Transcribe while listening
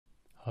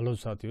Hello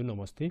साथीहरु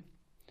नमस्ते।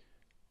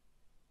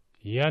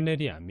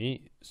 यहाँनेरि हामी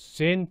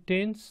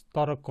सेन्टेन्स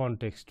तर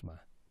कन्टेक्स्टमा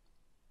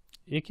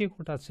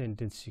एक-एकवटा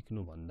सेन्टेन्स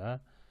सिक्नु भन्दा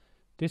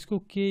त्यसको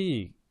केही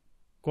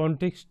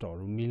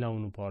कन्टेक्स्टहरु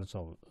मिलाउनु पर्छ।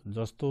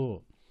 जस्तो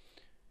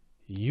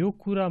यो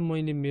कुरा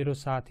मैले मेरो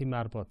साथी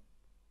मार्फत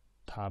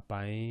थाहा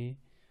पाएँ,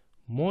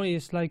 म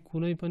यसलाई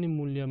कुनै पनि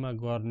मूल्यमा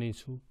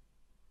गर्नेछु,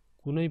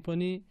 कुनै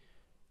पनि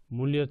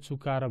मूल्य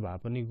चुकाएर भए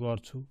पनि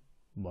गर्छु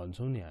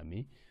भन्छौं नि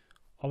हामी।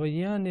 अब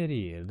यहाँनेरि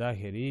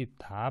हेर्दाखेरि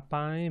थाहा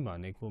पाएँ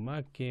भनेकोमा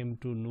केम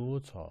टु नो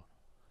छ।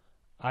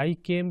 आई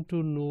केम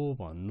टु नो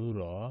भन्नु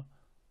र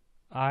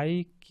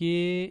आई के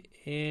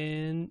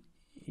एन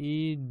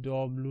ई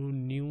डब्लु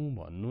न्यू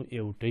भन्नु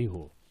एउटै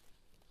हो।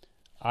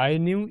 आई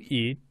न्यू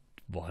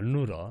इट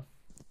भन्नु र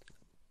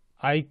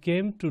I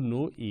came to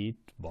know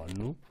it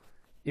भन्नु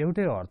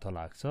एउटै अर्थ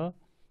लाग्छ,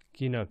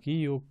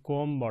 किनकि यो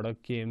कमबाट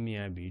केम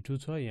यहाँ भिटु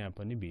छ, यहाँ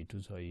पनि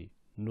भिटु छ,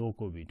 नो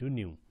को भिटु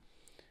new.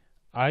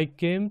 I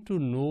came to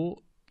know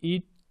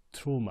it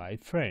through my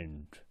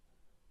friend.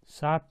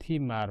 साथी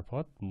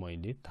मार्फत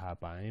मैले थाहा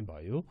पाएँ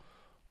भयो।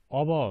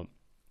 अब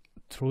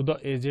through the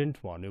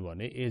agent भन्यो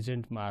भने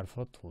एजेन्ट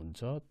मार्फत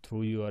हुन्छ,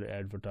 through your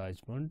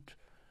advertisement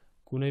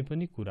कुनै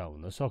पनि कुरा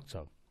हुन सक्छ।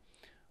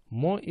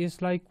 म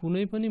यसलाई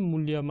कुनै पनि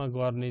मूल्यमा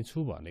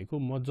गर्नेछु भनेको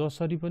म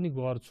जसरी पनि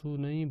गर्छु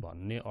नै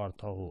भन्ने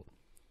अर्थ हो।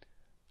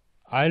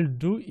 I'll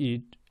do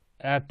it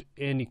at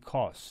any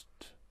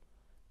cost.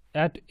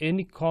 At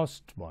any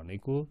cost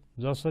भनेको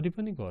जसरी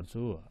पनि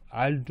गर्छु।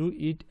 I'll do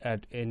it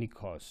at any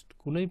cost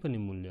कुनै पनि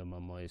मूल्यमा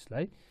म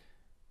यसलाई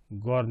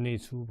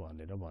गर्नेछु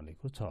भनेर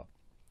भनेको छ।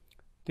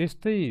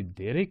 त्यस्तै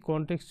धेरै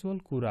कन्टेक्स्चुअल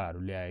कुराहरू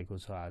ल्याएको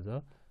छ आज,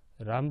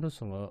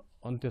 राम्रोसँग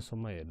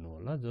अन्त्यसम्म हेर्नु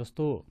होला।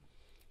 जस्तो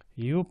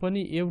यो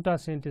पनि एउटा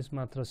सेन्टेन्स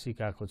मात्र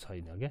सिकाएको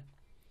छैन क्या।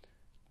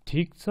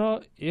 ठीक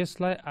छ,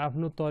 यसलाई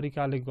आफ्नो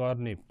तरिकाले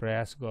गर्ने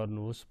प्रयास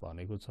गर्नुहोस्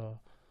भनेको छ।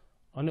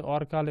 अनि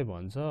अर्काले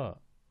भन्छ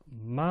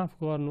माफ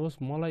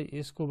गर्नुहोस् मलाई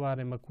यसको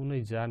बारेमा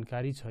कुनै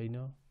जानकारी छैन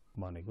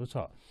भनेको छ।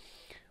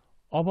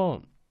 अब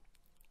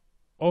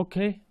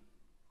okay,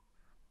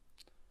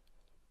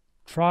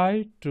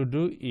 try to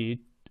do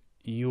it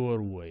your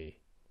way,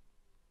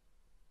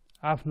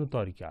 आफ्नो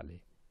तरिकाले।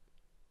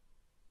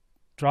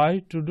 Try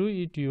to do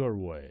it your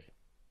way,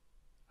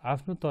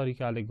 आफ्नो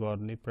तरिकाले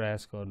गर्ने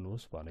प्रयास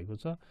गर्नुहोस् भनेको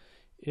छ।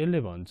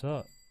 यसले भन्छ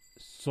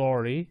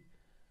sorry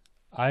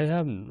I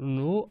have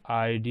no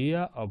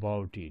idea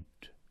about it,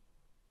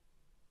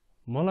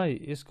 मलाई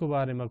यसको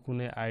बारेमा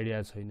कुनै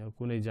आइडिया छैन,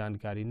 कुनै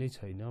जानकारी नै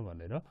छैन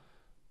भनेर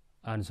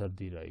आन्सर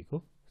दिइरहेको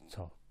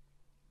छ।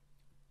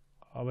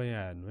 अब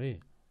यहाँ हेर्नु है,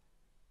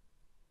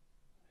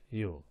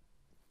 यो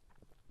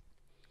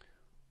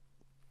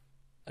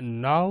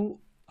now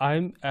I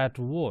am at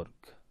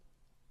work,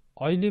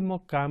 अहिले म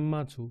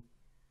काममा छु।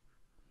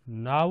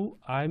 Now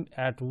I am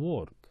at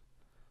work,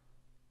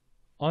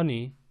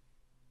 अनि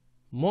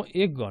म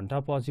 1 घण्टा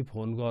पछि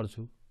फोन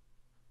गर्छु।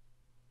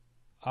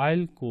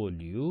 I'll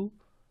call you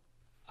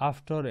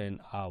after an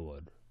hour.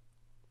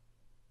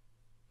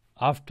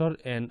 After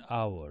an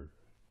hour,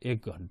 1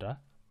 घण्टा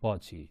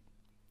पछि।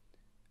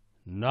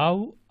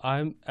 Now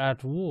I'm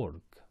at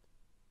work.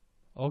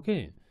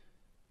 Okay,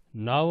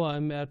 now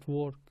I'm at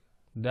work.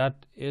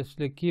 That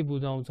यसले के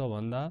बुझाउँछ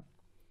भन्दा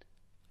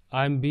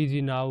I'm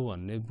busy now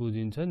भन्ने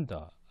बुझिन्छ नि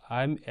त।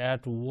 I'm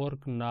at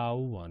work now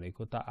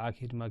भनेको त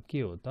आखिरमा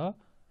के हो त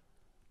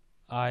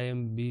I am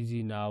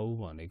busy now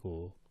भनेको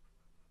हो,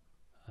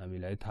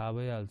 हामीलाई थाहा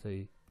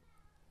भइहाल्छ।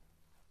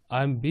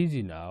 I'm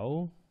busy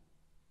now.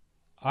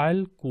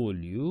 I'll call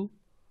you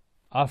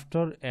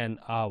after an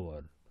hour.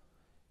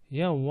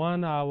 यहाँ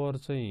 1 hour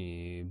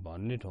चाहिँ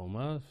भन्ने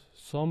ठाउँमा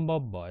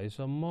सम्भव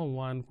भएसम्म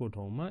 1 को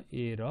ठाउँमा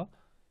ए र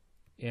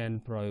एन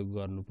प्रयोग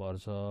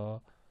गर्नुपर्छ।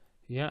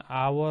 यहाँ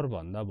आवर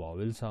भन्दा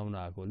भवेल साउन्ड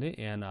आएकोले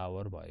एन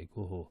आवर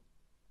भएको हो।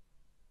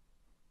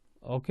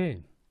 ओके,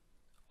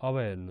 अब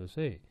हेर्नुहोस्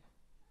है,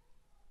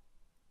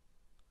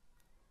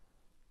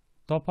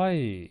 तपाई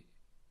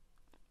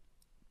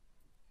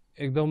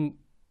एकदम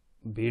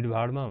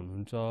भिडभाडमा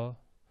हुनुहुन्छ,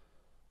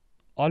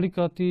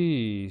 अलिकति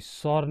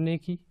सर्ने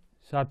कि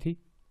साथी,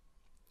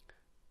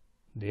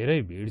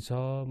 धेरै भिड छ,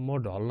 म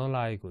ढल्न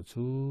लागेको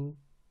छु,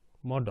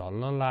 म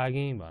ढल्न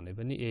लागेँ भने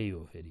पनि यही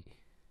हो फेरि।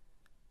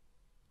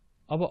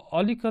 अब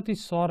अलिकति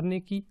सर्ने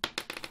कि,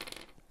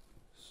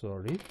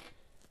 सरी,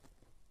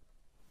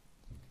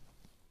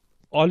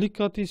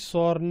 अलिकति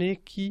सर्ने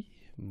कि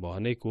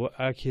भनेको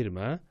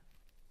आखिरमा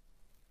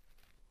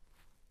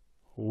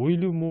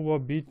will you move a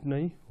bit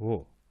नै हो।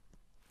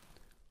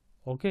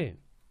 ओके,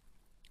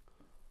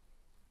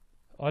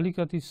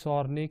 अलिकति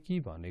सर्ने कि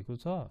भनेको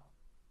छ,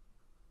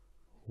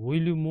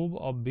 will you move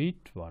a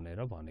bit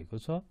भनेर भनेको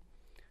छ।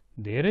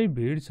 धेरै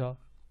भिड छ,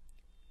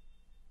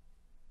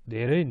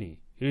 धेरै नि,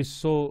 it's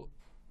so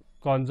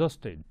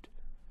congested,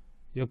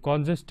 यो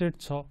congested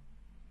छ।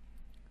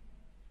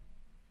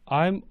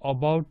 I'm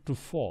about to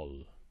fall.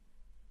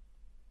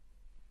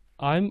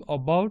 I'm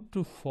about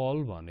to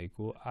fall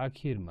भनेको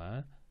आखिरमा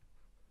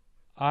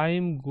I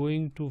am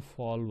going to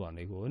fall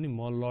भनेको हो नि,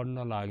 म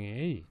लड्न लागेँ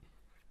है।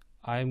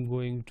 I am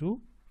going to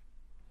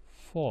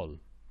fall.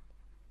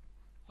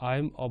 I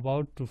am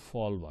about to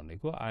fall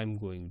भनेको I am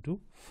going to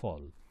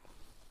fall.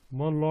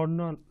 म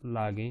लड्न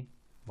लागे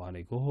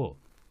भनेको हो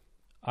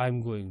I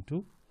am going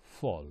to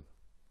fall.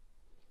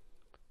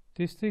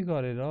 त्यस्तै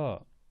गरेर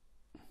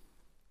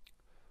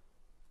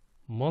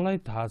मलाई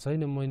थाहा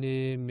छैन मैले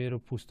मेरो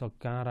पुस्तक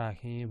कहाँ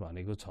राखेँ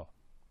भनेको छ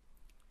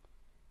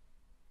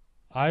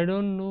I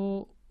don't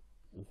know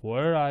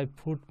where I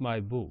put my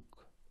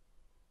book.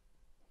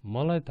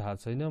 मलाई थाहा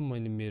छैन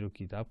मैले मेरो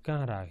किताब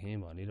कहाँ राखेँ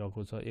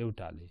भनिरहेको छ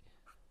एउटाले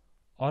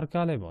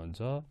अर्काले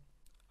भन्छ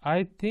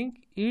I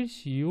think it's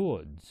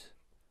yours.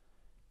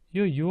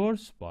 यो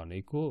yours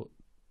भनेको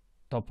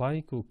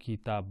तपाईको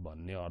किताब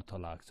भन्ने अर्थ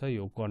लाग्छ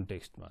यो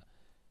कन्टेक्स्टमा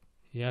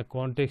यहाँ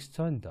कन्टेक्स्ट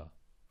छ नि त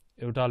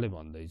एउटाले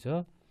भन्दैछ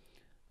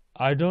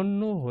I don't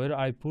know where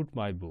I put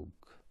my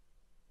book.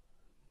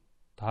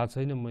 थाहा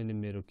छैन मैले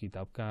मेरो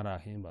किताब कहाँ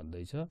राखेँ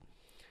भन्दैछ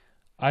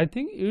I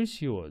think it's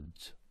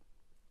yours.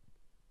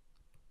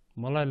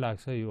 मलाई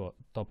लाग्छ यो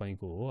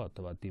तपाईको हो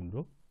अथवा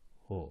तिम्रो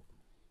हो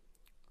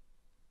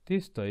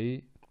त्यस्तै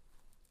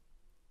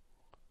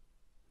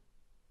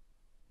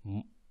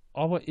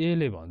अब ए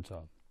ले भन्छ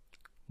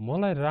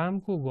मलाई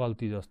रामको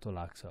गल्ती जस्तो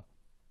लाग्छ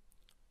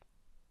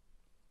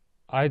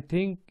I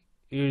think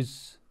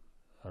it's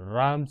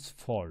Ram's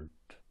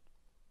fault.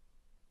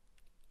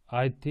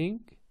 I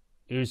think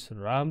it's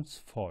Ram's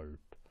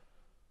fault.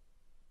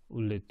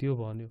 उले त्यो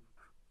भन्यो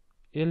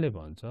यसले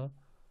भन्छ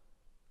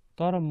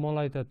तर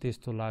मलाई त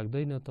त्यस्तो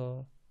लाग्दैन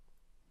त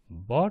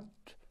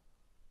but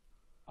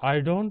I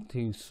don't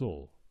think so.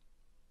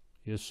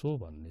 यो so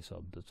भन्ने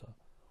शब्द छ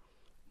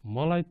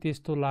मलाई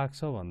त्यस्तो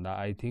लाग्छ भन्दा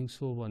I think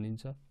so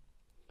भनिन्छ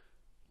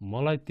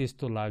मलाई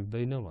त्यस्तो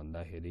लाग्दैन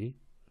भन्दाखेरि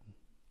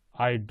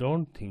I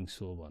don't think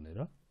so भनेर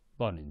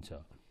भनिन्छ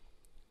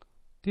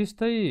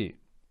त्यस्तै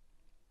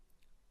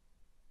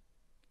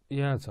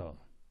यहाँ छ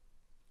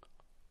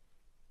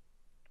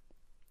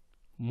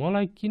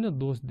मलाई किन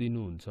दोष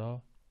दिनुहुन्छ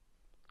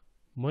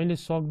मैले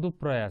सक्दो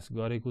प्रयास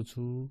गरेको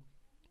छु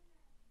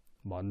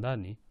भन्दा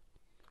नि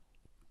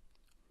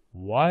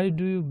Why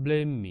do you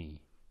blame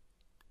me?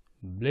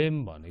 Blame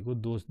भनेको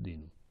दोष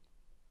दिनु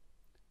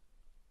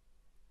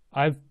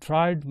I've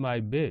tried my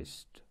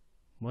best.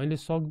 मैले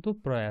सक्दो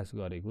प्रयास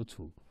गरेको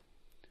छु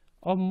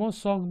अब म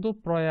सक्दो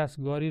प्रयास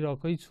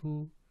गरिरहेकै छु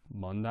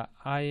भन्दा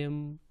I am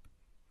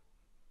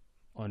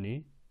अनि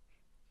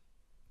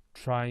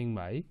trying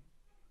my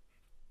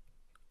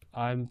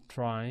I'm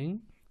trying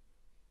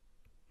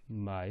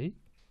my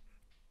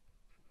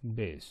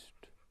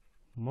best.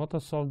 म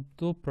त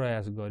सक्दो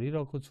प्रयास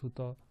गरिरहेको छु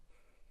त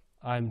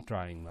I'm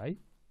trying my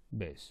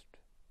best.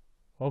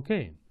 Okay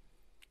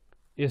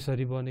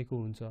यसरी बनेको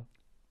हुन्छ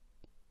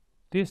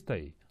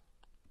त्यस्तै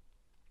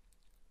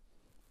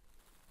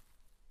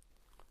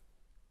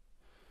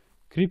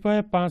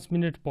कृपया 5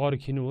 मिनेट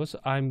पर्खिनुहोस्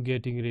I am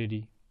getting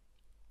ready.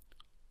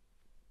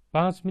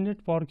 5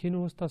 minute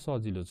पर्खिनुहोस् त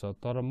सजिलो छ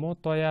तर म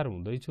तयार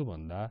हुँदैछु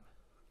भन्दा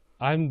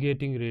I am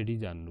getting ready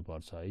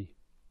जान्नुपर्छ है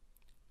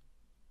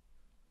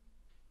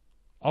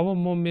अब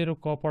म मेरो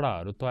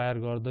कपडाहरू तयार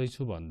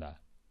गर्दैछु भन्दा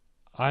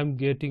I am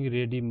getting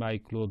ready my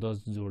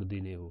clothes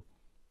जोड्दिने हो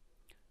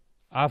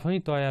आफै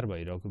तयार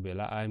भइरहेको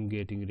बेला I am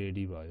getting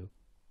ready भयो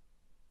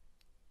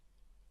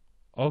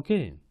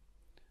okay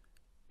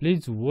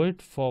Please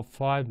wait for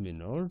 5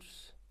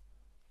 minutes.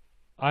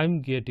 I am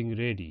getting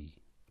ready.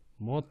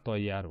 म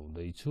तयार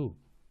हुँदैछु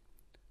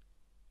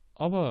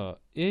अब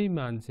यही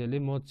मान्छेले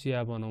म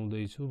चिया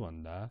बनाउँदैछु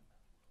भन्दा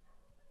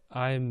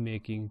I am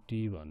making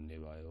tea भन्ने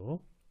भयो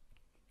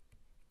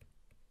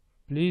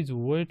Please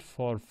wait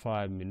for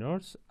 5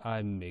 minutes. I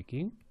am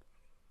making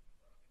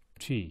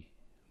tea.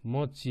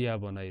 म चिया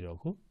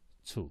बनाइरहेको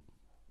छु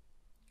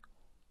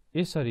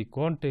यसरी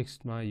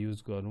कन्टेक्स्टमा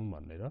युज गरौँ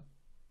भनेर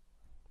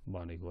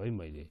भनेको है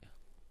मैले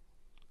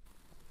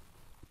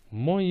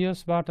म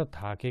यसबाट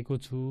थाकेको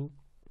छु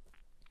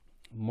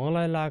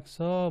मलाई लाग्छ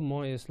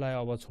म यसलाई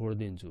अब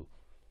छोड्दिन्छु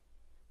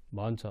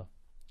भन्छ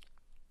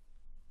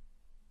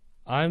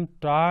I am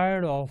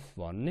tired of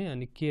भन्ने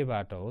अनि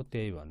केबाट हो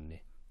त्यही भन्ने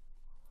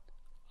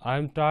I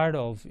am tired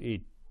of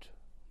it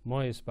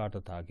म यसबाट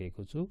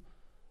थाकेको छु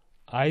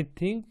I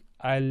think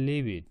I'll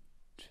leave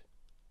it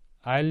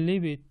I'll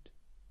leave it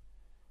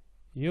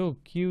यो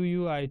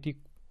QUIT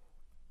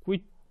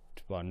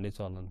quit भन्ने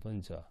चलन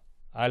पनि छ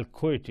I'll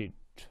quit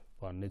it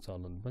भन्ने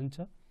चलन पनि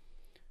छ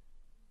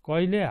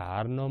कहिले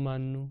हार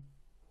नमान्नु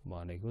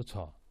भनेको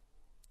छ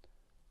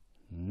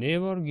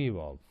never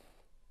give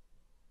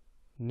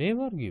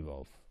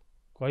up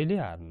कहिले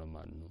हार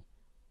नमान्नु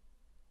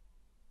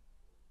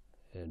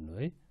हेर्नु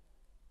है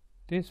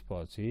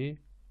त्यसपछि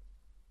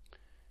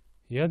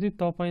यदि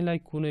तपाईलाई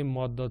कुनै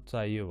मद्दत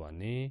चाहियो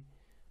भने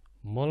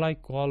मलाई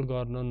कल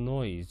गर्न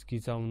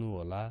नहिचकिचाउनु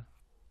होला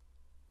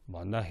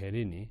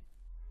भन्दाखेरि नि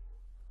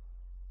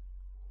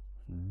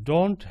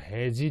don't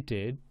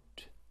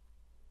hesitate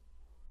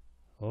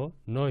हो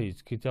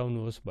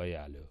नहिचकिचाउनुहोस्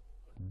भइहाल्यो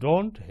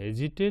don't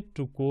hesitate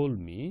to call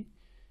me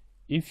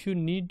if you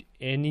need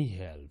any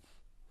help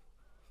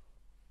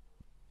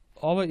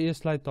अब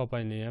यसलाई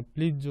तपाईले यहाँ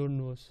please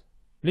जोड्नुहोस्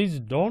please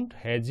don't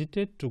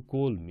hesitate to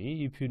call me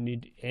if you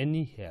need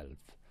any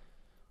help.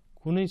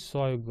 कुनै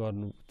सहयोग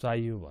गर्नु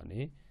चाहियो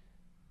भने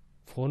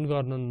फोन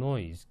गर्न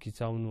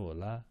नहिचकिचाउनु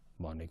होला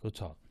भनेको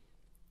छ।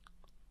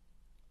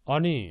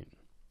 अनि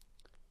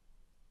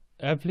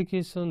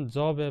एप्लिकेसन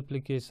जब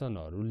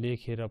एप्लिकेसनहरू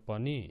लेखेर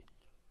पनि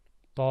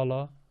तल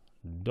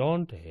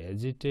don't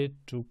hesitate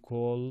to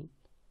call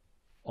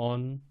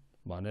on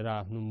भनेर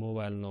आफ्नो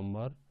mobile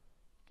number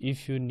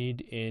if you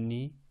need any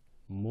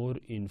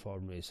more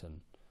information,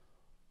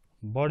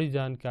 बढी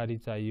जानकारी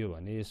चाहियो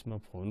भने यसमा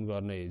फोन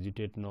गर्न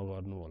हेजिटेट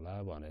नगर्नु होला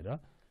भनेर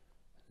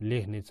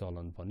लेख्ने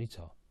चलन पनि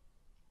छ।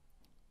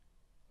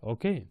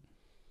 ओके,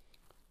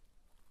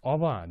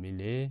 अब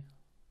हामीले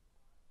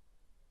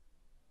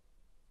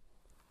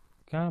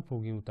कहाँ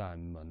पुग्यौं त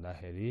हामी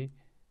भन्दाखेरि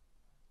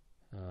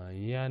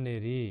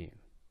यहाँनेरि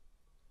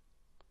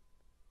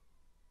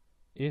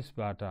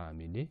यसबाट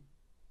हामीले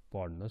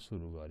पढ्न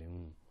सुरु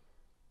गर्यौं,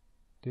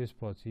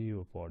 त्यसपछि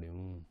यो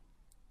पढ्यौं,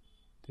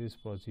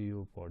 त्यसपछि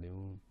यो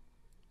पढ्यौं,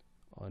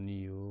 अनि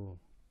यो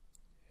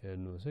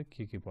हेर्नुहोस् है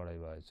के पढाइ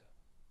भएछ।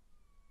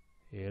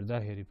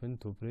 हेर्दाखेरि पनि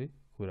थुप्रै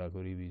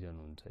कुराको रिभिजन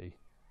हुन्छ है।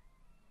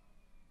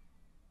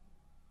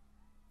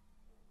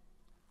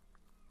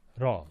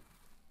 र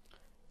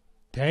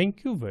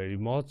thank you very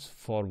much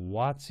for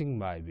watching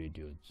my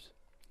videos.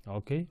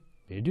 Okay,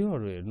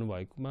 भिडियोहरू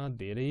हेर्नुभएकोमा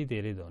धेरै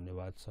धेरै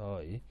धन्यवाद छ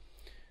है।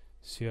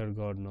 सेयर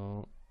गर्न,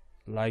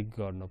 लाइक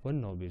गर्न पनि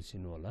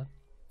नबिर्सिनु होला।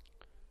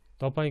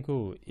 तपाईको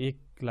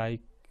एक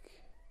लाइक,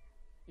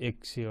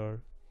 एक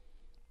सेयर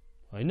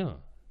हैन,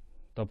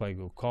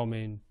 तपाईको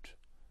कमेन्ट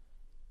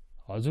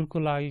हजुरको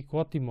लागि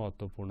कति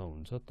महत्त्वपूर्ण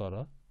हुन्छ।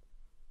 तर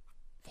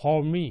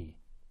for me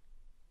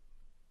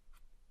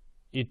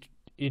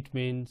it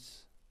means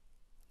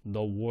the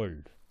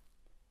world,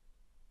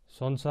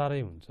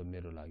 संसारै हुन्छ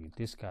मेरो लागि।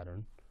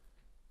 त्यसकारण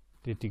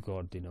त्यति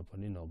गर्दिन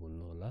पनि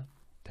नभुल्नु होला।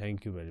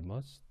 Thank you very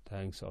much.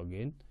 Thanks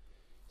again.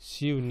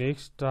 C you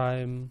next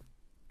time.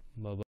 By.